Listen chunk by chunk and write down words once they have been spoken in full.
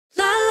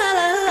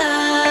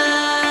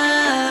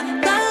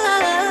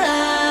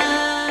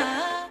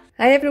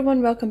Hi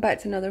everyone, welcome back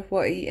to another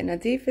What I Eat in a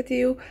Day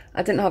video.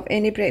 I didn't have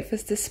any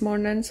breakfast this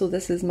morning, so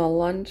this is my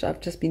lunch.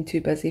 I've just been too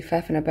busy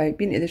faffing about,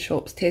 been to the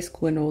shops,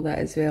 Tesco and all that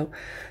as well.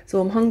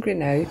 So I'm hungry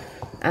now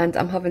and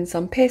I'm having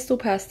some pesto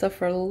pasta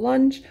for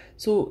lunch.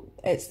 So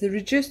it's the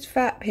reduced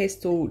fat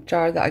pesto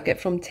jar that I get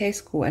from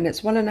Tesco and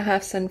it's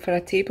 1.5 cents for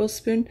a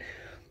tablespoon.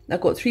 I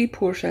got 3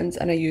 portions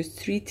and I used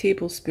 3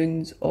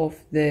 tablespoons of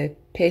the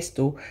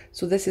pesto.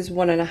 So this is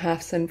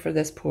 1.5 cents for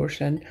this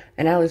portion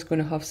and Ali's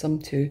going to have some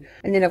too.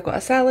 And then I've got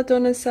a salad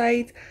on the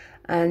side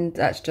and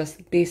that's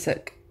just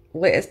basic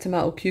lettuce,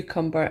 tomato,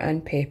 cucumber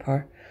and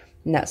pepper.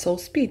 And that's all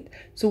speed.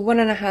 So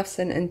 1.5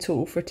 cents in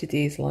total for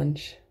today's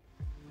lunch.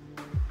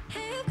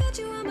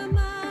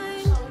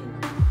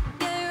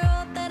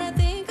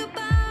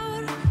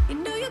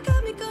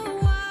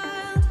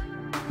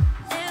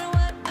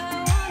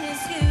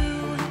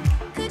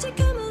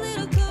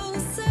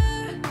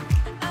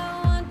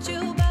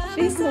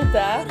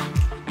 That.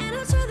 And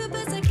I'll try the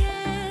best I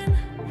can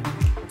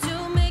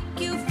to make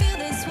you feel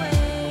this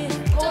way.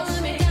 Don't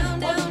let me down,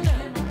 down,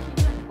 down.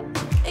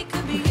 It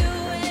could be you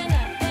and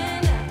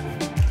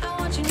I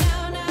want you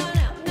now, now,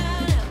 now, now,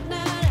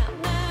 now,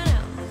 now,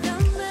 now.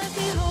 Don't let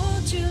me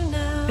hold you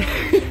now.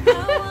 I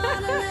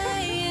wanna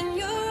lay in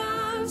your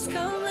arms.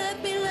 Come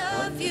let me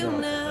love you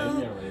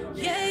now.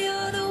 Yeah,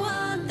 you're the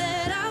one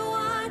that I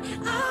want.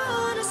 I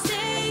wanna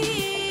stay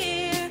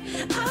here.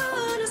 I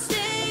wanna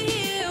stay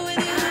here with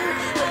you.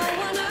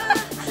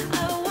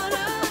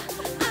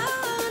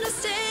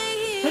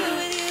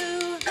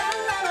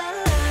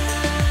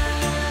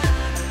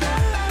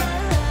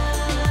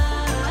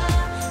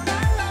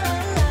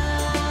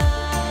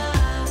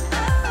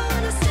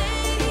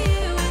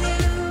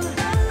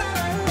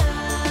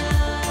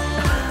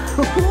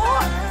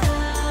 What?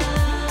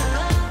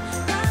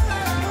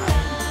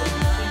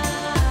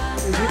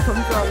 Did you come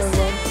to other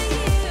one?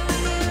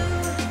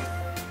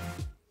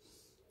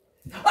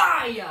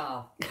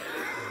 Ah,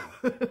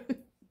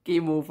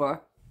 game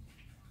over.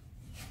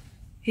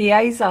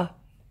 Hey Isa.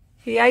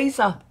 Hey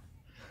Isa.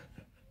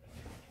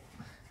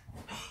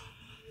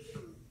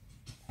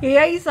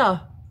 Hey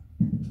Isa.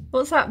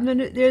 What's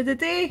happening out there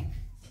today?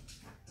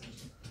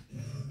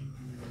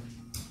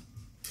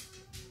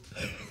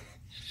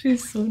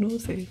 She's so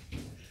nosy.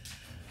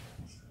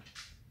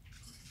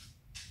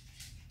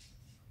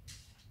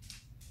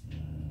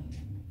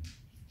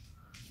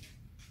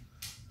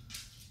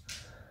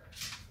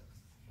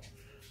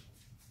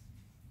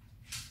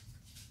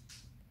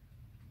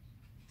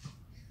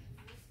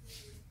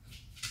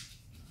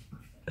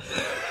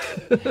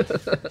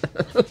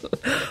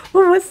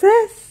 What was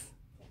this?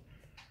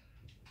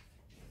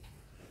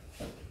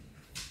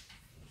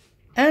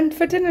 And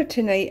for dinner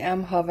tonight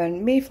I'm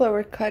having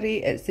Mayflower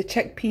curry. It's the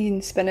chickpea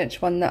and spinach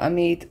one that I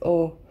made.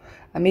 Oh,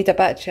 I made a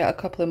batch of it a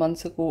couple of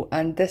months ago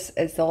and this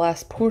is the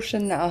last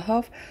portion that I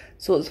have.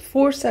 So it's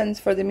 4 cents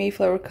for the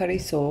Mayflower curry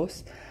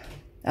sauce.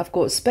 I've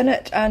got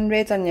spinach and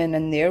red onion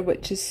in there,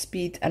 which is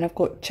speed, and I've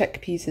got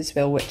chickpeas as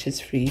well, which is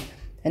free.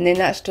 And then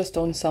that's just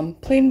on some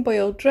plain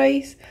boiled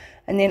rice.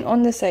 And then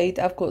on the side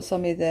I've got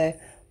some of the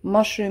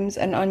mushrooms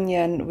and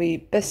onion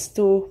with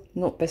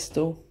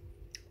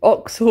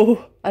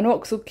an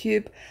oxo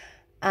cube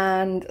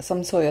and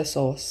some soya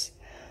sauce.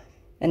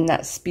 And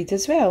that's speed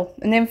as well.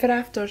 And then for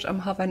afters I'm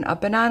having a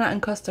banana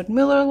and custard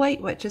Miller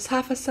Lite, which is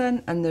 1/2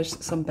 cent, and there's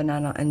some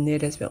banana in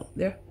there as well.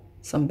 There,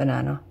 some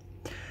banana.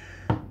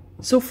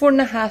 So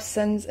 4.5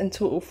 cents in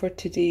total for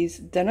today's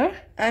dinner.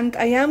 And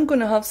I am going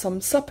to have some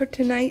supper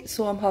tonight.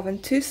 So I'm having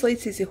 2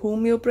 slices of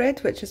wholemeal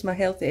bread, which is my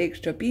healthy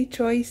extra B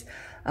choice.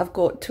 I've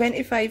got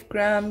 25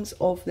 grams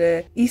of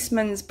the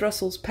Eastman's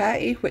Brussels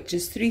patty, which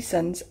is 3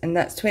 cents, and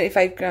that's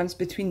 25 grams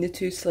between the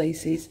 2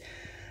 slices.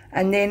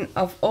 And then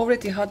I've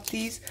already had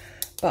these,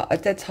 but I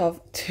did have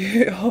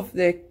 2 of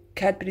the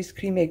Cadbury's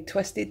Cream Egg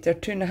Twisted. They're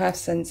 2.5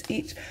 cents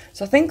each.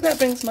 So I think that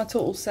brings my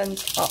total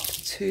cents up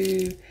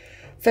to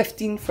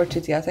 15 for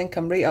today. I think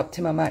I'm right up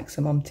to my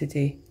maximum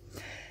today.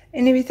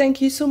 Anyway,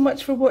 thank you so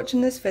much for watching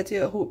this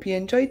video. I hope you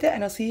enjoyed it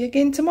and I'll see you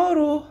again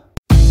tomorrow.